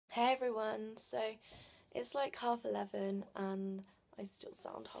Hey everyone, so it's like 11:30 and I still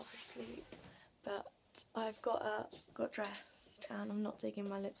sound half asleep, but I've got dressed and I'm not digging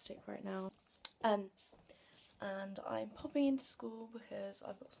my lipstick right now. And I'm popping into school because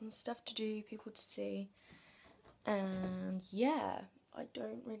I've got some stuff to do, people to see, and yeah, I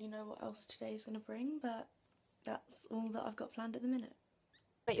don't really know what else today's going to bring, but that's all that I've got planned at the minute.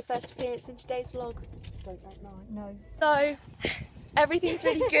 Make your first appearance in today's vlog. No. So, everything's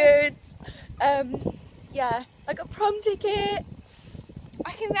really good. Yeah, I got prom tickets.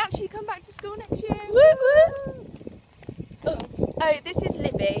 I can actually come back to school next year. Woo woo! Oh, this is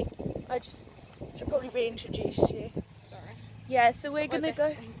Libby. I just should probably reintroduce you. Sorry. Yeah, so we're gonna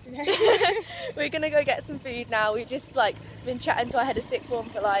go. We're gonna go get some food now. We've just been chatting to our head of sixth form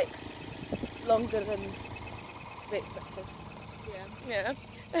for longer than we expected. Yeah.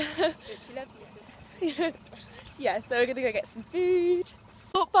 Yeah. She loves me, Yeah. Yeah, so we're gonna go get some food.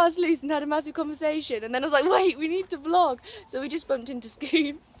 Walked past Luce and had a massive conversation, and then I was like, wait, we need to vlog. So we just bumped into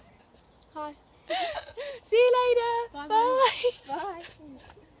Scoops. Hi. See you later. Bye. Bye.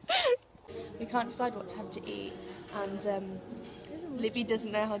 Bye. We can't decide what to have to eat, and Libby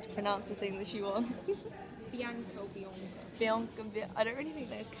doesn't know how to pronounce the thing that she wants. Bianca. Bianca. I don't really think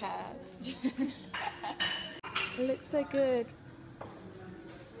they care. It looks so good.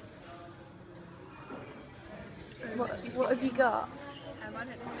 What have you got? I don't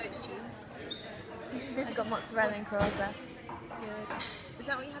know, goat's cheese. I got mozzarella and croissant. Good. Is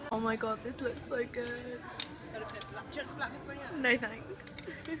that what you have? Oh my god, this looks so good. Got a bit of black. Do you want some black pepper in it? No thanks.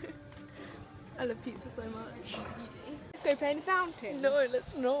 I love pizza so much. You do. Let's go play in the fountain. No,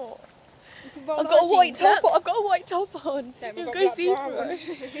 let's not. I've got a white top on. I've got a white top on. Same, I've got Go black see bra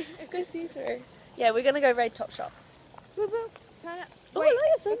through. Go see through. Yeah, we're gonna go raid Topshop. Woo woo. Turn it. Oh, I like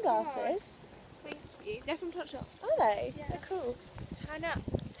your sunglasses. Thank you. They're from Topshop. Are they? Yeah. They're cool. Turn up.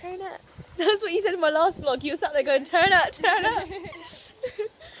 Turn up. That's what you said in my last vlog. You were sat there going, turn up, turn up.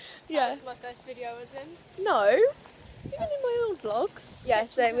 Yeah. That was my first video, was in. No. Even in my old vlogs. Yeah,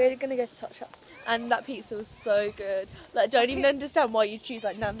 so we're gonna go to Topshop. And that pizza was so good. I don't even understand why you choose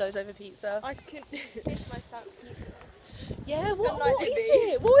Nando's over pizza. I couldn't finish myself pizza. Yeah, what like is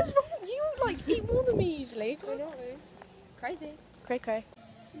Libby. it? What is wrong with you? Eat more than me usually. I know. Crazy. Cray cray.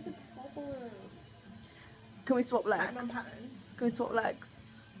 She's a bubble. Can we swap legs? Can we swap legs?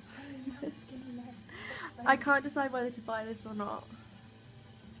 I can't decide whether to buy this or not.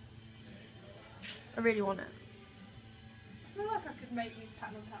 I really want it. I feel like I could make these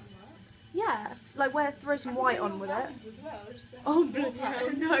pattern on pattern work. Yeah, throw some white on with it. As well, just, Oh bloody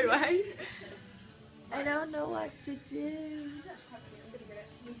hell, no way. I don't know what to do. It's actually quite cute. I'm gonna get it.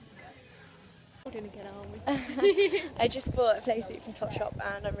 Need some skirts. We're gonna get it, aren't we? I just bought a play suit from Topshop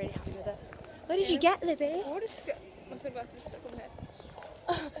and I'm really happy with it. What did you get, Libby? What a skirt. My sunglasses stuck on my head.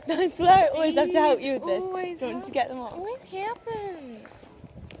 I swear I always have to help you with this. Always Do you want to get them off? Always happens.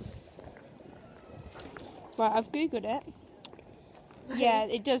 Right, I've googled it. Yeah,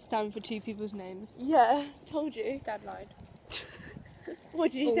 it does stand for two people's names. Yeah, told you. Dad lied.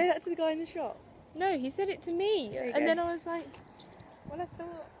 What, did you say that to the guy in the shop? No, he said it to me, There you and go. then I was like, well, I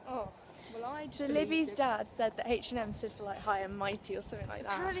thought, oh, well, I just So believed Libby's it. dad said that H&M stood for high and mighty or something like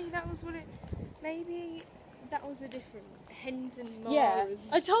that. Apparently that was what it. Maybe that was a different Hens and Mars. Yeah,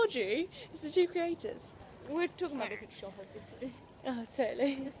 I told you. It's the two creators. We're talking about a different shop, obviously. Oh,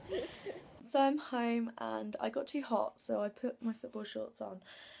 totally. So I'm home and I got too hot, so I put my football shorts on.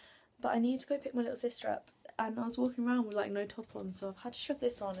 But I need to go pick my little sister up, and I was walking around with no top on, so I've had to shove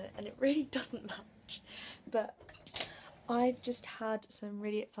this on it, and it really doesn't match. But I've just had some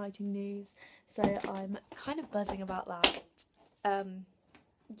really exciting news, so I'm kind of buzzing about that.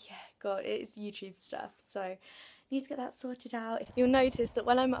 Yeah, God, it's YouTube stuff, so I need to get that sorted out. You'll notice that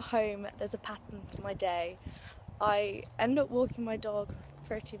when I'm at home, there's a pattern to my day. I end up walking my dog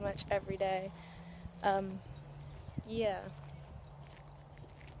pretty much every day. Yeah.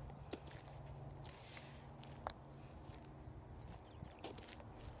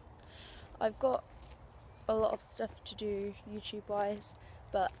 I've got a lot of stuff to do YouTube wise,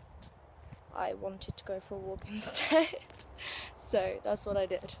 but I wanted to go for a walk instead, so that's what I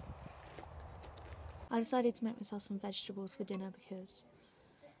did. I decided to make myself some vegetables for dinner because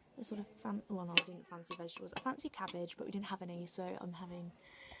I sort of well, no, I didn't fancy vegetables. I fancy cabbage, but we didn't have any, so I'm having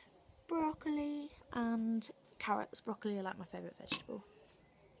broccoli and carrots. Broccoli are my favourite vegetable.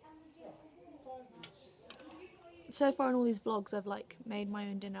 So far in all these vlogs I've made my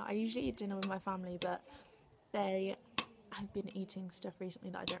own dinner. I usually eat dinner with my family, but they have been eating stuff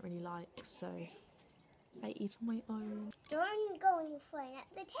recently that I don't really like, so I eat on my own. Don't go on your phone at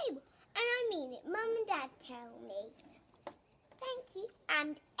the table. And I mean it. Mum and Dad tell me. Thank you.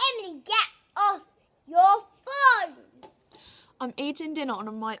 And Emily, get off your phone. I'm eating dinner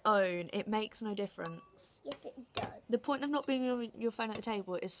on my own. It makes no difference. Yes, it does. The point of not being on your phone at the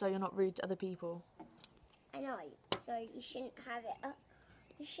table is so you're not rude to other people. I know. So you shouldn't have it up.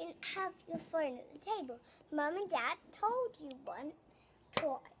 You shouldn't have your phone at the table. Mum and Dad told you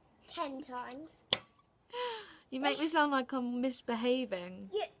 10 times. You make me sound like I'm misbehaving.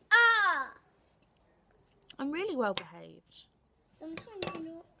 You are. I'm really well behaved. Sometimes you're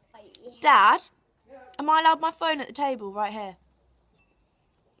not. Dad, am I allowed my phone at the table right here?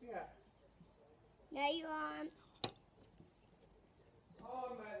 Yeah. No, you aren't. I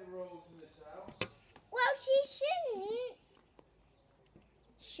make the rules in this house. Well, she shouldn't.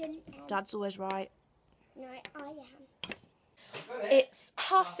 Shouldn't have. Dad's always right. No, I am. It's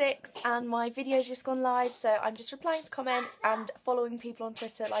 6:30 and my video's just gone live, so I'm just replying to comments and following people on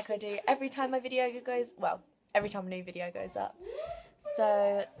Twitter like I do every time my video goes, well, every time a new video goes up.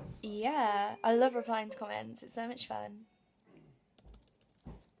 So, yeah, I love replying to comments. It's so much fun.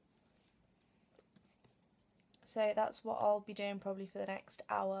 So that's what I'll be doing probably for the next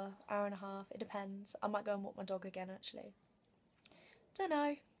hour and a half. It depends. I might go and walk my dog again, actually. Don't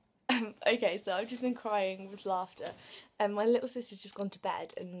know. Okay, so I've just been crying with laughter, and my little sister's just gone to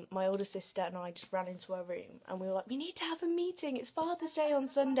bed, and my older sister and I just ran into her room, and we were like, we need to have a meeting, it's Father's Day on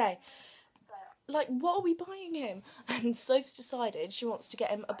Sunday. Like, what are we buying him? And Soph's decided she wants to get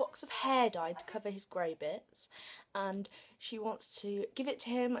him a box of hair dye to cover his grey bits, and she wants to give it to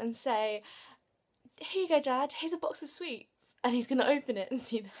him and say, here you go, Dad, here's a box of sweets, and he's going to open it and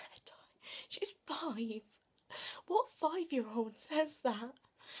see the hair dye. She's 5. What 5-year-old says that?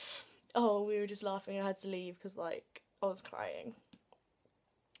 Oh, we were just laughing and I had to leave because, like, I was crying.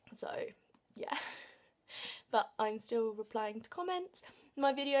 So, yeah. But I'm still replying to comments.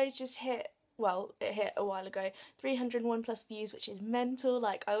 My videos just hit, well, it hit a while ago, 301 plus views, which is mental.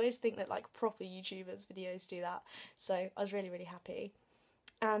 Like, I always think that, like, proper YouTubers' videos do that. So, I was really, really happy.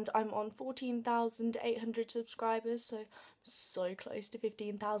 And I'm on 14,800 subscribers, so close to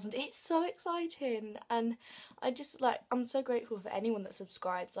 15,000. It's so exciting. And I just, like, I'm so grateful for anyone that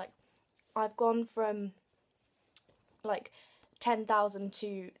subscribes. Like, I've gone from like 10,000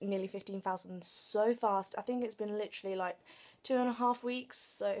 to nearly 15,000 so fast. I think it's been literally like 2.5 weeks,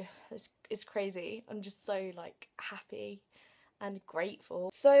 so it's crazy. I'm just so like happy and grateful.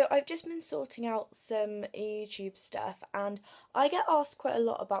 So I've just been sorting out some YouTube stuff, and I get asked quite a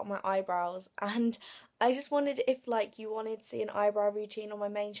lot about my eyebrows, and I just wondered if like you wanted to see an eyebrow routine on my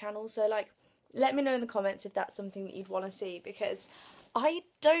main channel. So like, let me know in the comments if that's something that you'd want to see, because I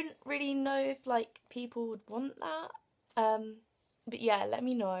don't really know if like people would want that. But yeah, let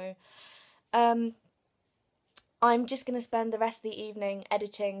me know. I'm just going to spend the rest of the evening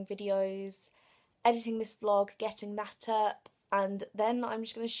editing videos, editing this vlog, getting that up, and then I'm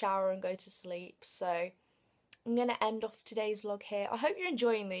just going to shower and go to sleep. So I'm going to end off today's vlog here. I hope you're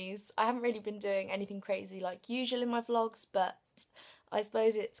enjoying these. I haven't really been doing anything crazy like usual in my vlogs, but I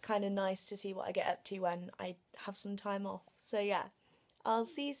suppose it's kind of nice to see what I get up to when I have some time off. So yeah, I'll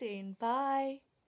see you soon. Bye!